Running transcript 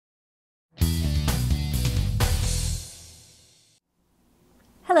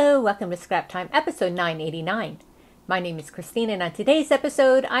Hello, welcome to Scrap Time, episode 989. My name is Christine, and on today's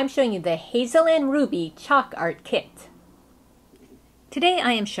episode, I'm showing you the Hazel and Ruby Chalk Art Kit. Today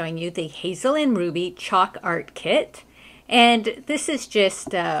I am showing you the Hazel and Ruby Chalk Art Kit, and this is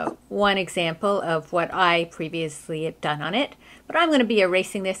just one example of what I previously have done on it, but I'm going to be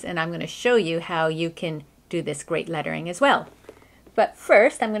erasing this and I'm going to show you how you can do this great lettering as well. But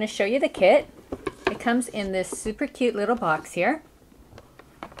first, I'm going to show you the kit. It comes in this super cute little box here.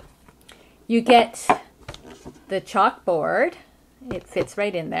 You get the chalkboard. It fits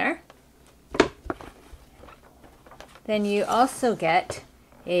right in there. Then you also get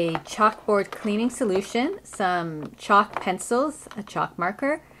a chalkboard cleaning solution, some chalk pencils, a chalk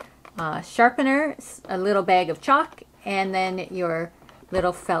marker, sharpener, a little bag of chalk, and then your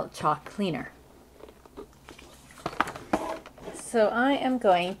little felt chalk cleaner. So I am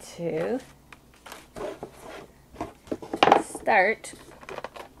going to start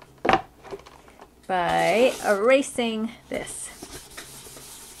by erasing this.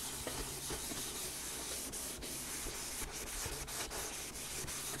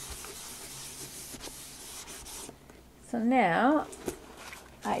 So now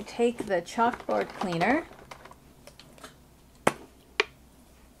I take the chalkboard cleaner,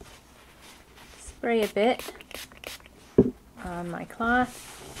 spray a bit on my cloth,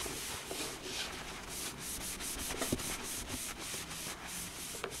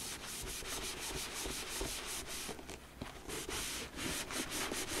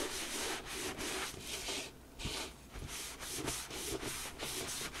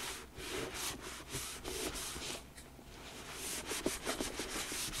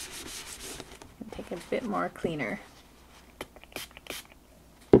 a bit more cleaner.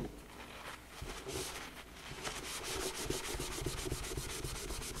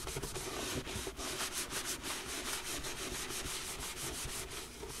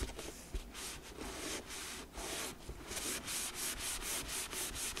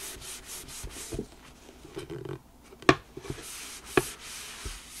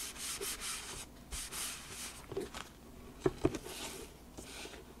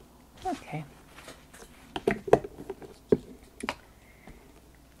 Okay.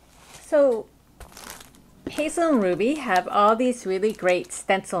 So Hazel and Ruby have all these really great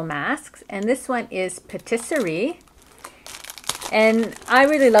stencil masks, and this one is patisserie, and I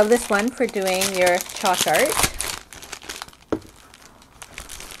really love this one for doing your chalk art.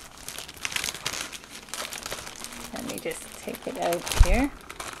 Let me just take it out here.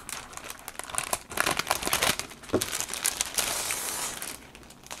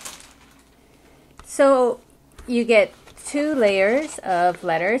 So you get 2 layers of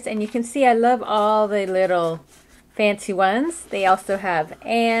letters, and you can see I love all the little fancy ones. They also have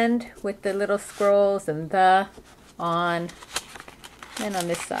and with the little scrolls and the on, and on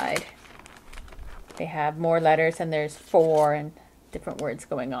this side they have more letters, and there's 4 and different words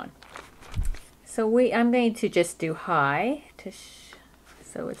going on. So I'm going to just do high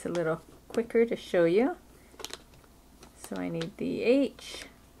so it's a little quicker to show you. So I need the H,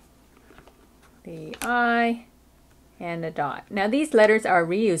 the I, and a dot. Now these letters are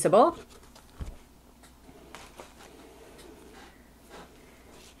reusable,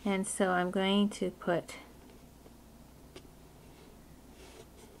 and so I'm going to put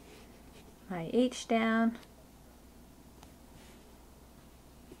my H down,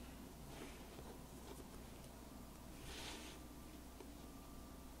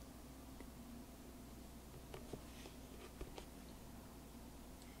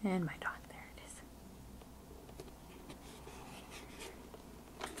 and my dot.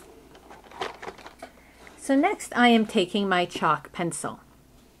 So next I am taking my chalk pencil,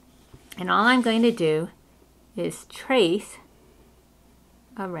 and all I'm going to do is trace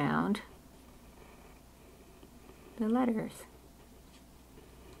around the letters.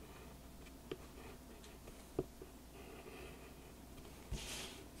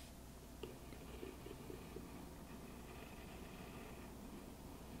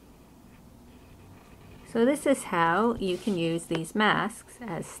 So this is how you can use these masks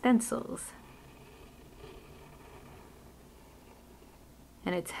as stencils.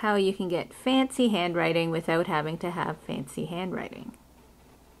 And it's how you can get fancy handwriting without having to have fancy handwriting.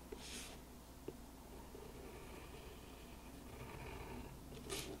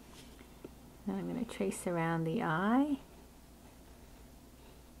 Now I'm going to trace around the eye.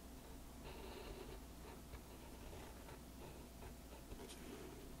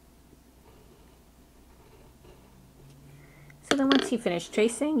 So then once you finish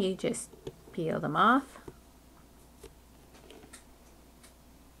tracing, you just peel them off.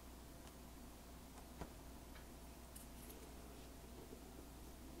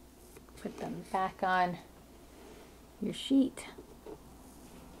 Put them back on your sheet.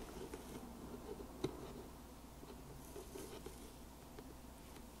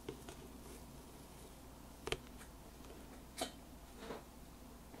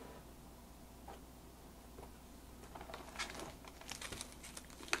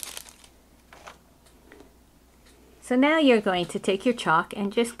 So now you're going to take your chalk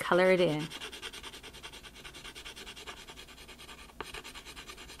and just color it in.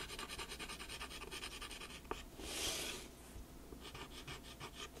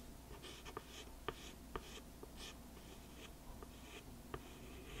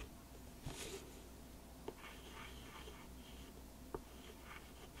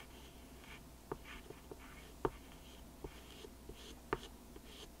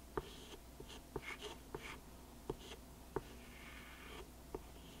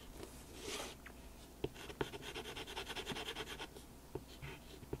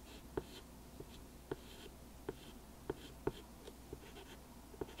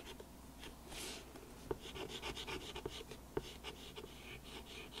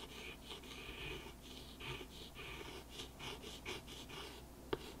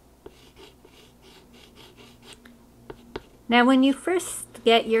 Now when you first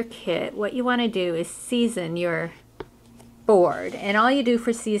get your kit, what you want to do is season your board. And all you do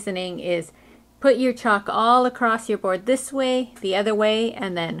for seasoning is put your chalk all across your board this way, the other way,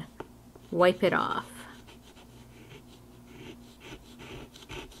 and then wipe it off.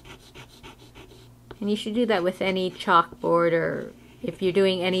 And you should do that with any chalkboard, or if you're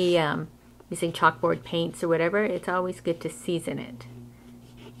doing any using chalkboard paints or whatever, it's always good to season it.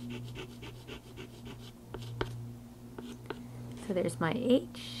 So there's my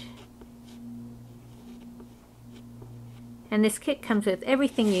H. And this kit comes with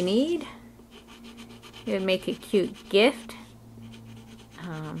everything you need. It would make a cute gift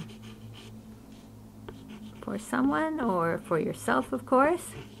for someone or for yourself, of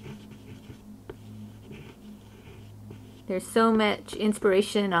course. There's so much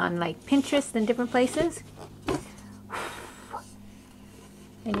inspiration on like Pinterest and different places.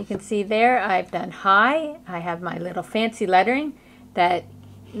 And you can see there I've done high. I have my little fancy lettering that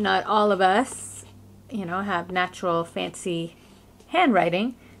not all of us, you know, have natural fancy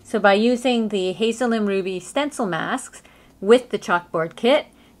handwriting. So by using the Hazel and Ruby stencil masks with the chalkboard kit,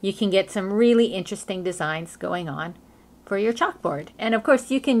 you can get some really interesting designs going on for your chalkboard. And of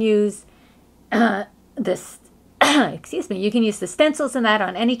course you can use this, excuse me, you can use the stencils and that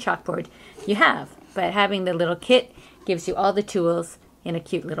on any chalkboard you have. But having the little kit gives you all the tools in a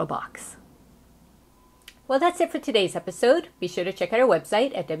cute little box. Well, that's it for today's episode. Be sure to check out our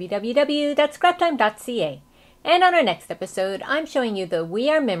website at www.scraptime.ca. And on our next episode, I'm showing you the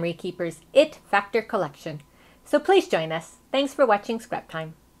We Are Memory Keepers It Factor collection. So please join us. Thanks for watching Scrap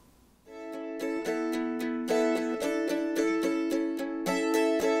Time.